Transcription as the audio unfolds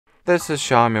This is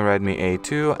Xiaomi Redmi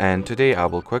A2, and today I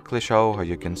will quickly show how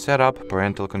you can set up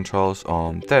parental controls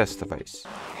on this device.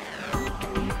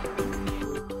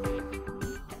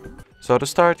 So to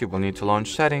start, you will need to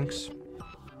launch Settings.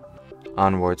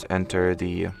 Onwards, enter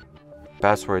the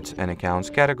Passwords and Accounts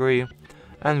category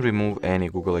and remove any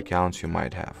Google accounts you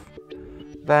might have.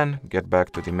 Then get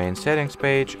back to the main settings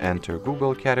page, enter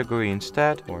Google category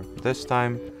instead, or this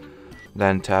time.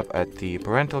 Then tap at the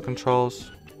parental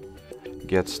controls,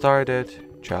 get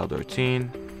started, child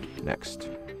routine, next.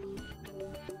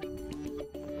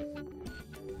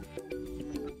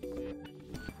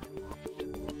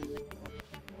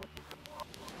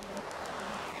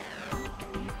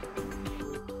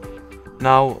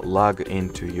 Now log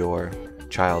into your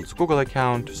child's Google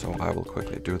account, so I will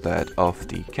quickly do that off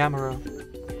the camera.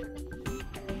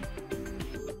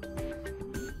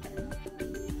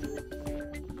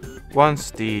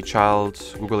 Once the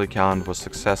child's Google account was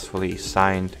successfully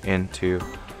signed into,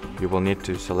 you will need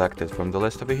to select it from the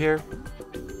list over here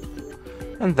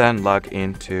and then log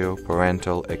into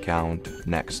parental account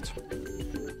next.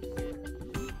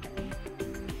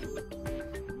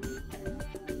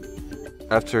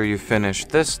 After you finish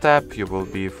this step, you will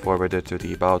be forwarded to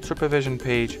the About Supervision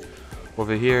page.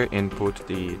 Over here, input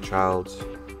the child's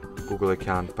Google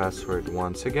account password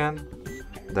once again,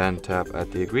 then tap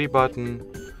at the Agree button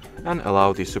and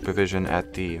allow the supervision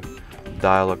at the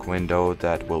dialog window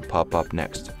that will pop up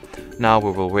next. Now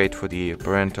we will wait for the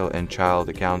parental and child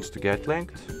accounts to get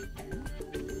linked.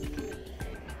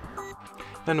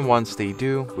 And once they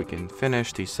do, we can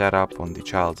finish the setup on the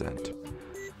child's end.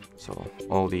 So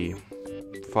all the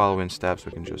following steps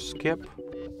we can just skip,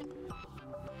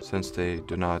 since they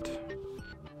do not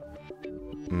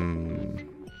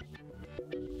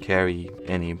carry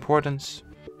any importance.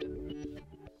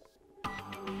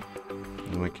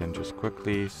 And we can just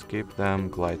quickly skip them,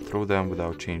 glide through them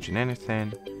without changing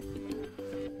anything.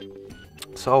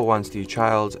 So once the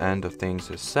child's end of things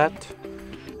is set,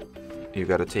 you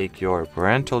gotta take your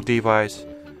parental device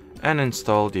and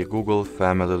install the Google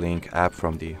Family Link app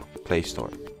from the Play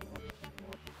Store.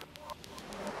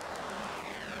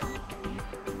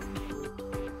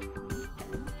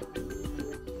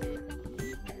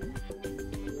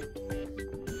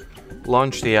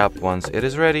 Launch the app once it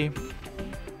is ready.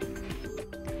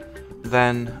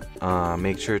 Then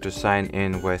make sure to sign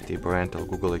in with the parental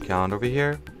Google account over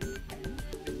here.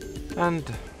 And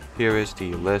here is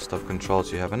the list of controls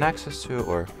you have an access to,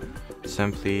 or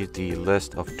simply the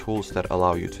list of tools that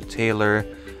allow you to tailor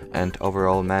and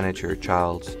overall manage your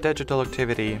child's digital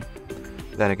activity.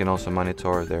 Then you can also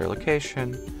monitor their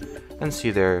location and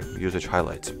see their usage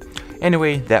highlights.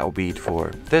 Anyway, that will be it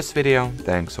for this video.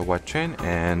 Thanks for watching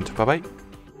and bye bye.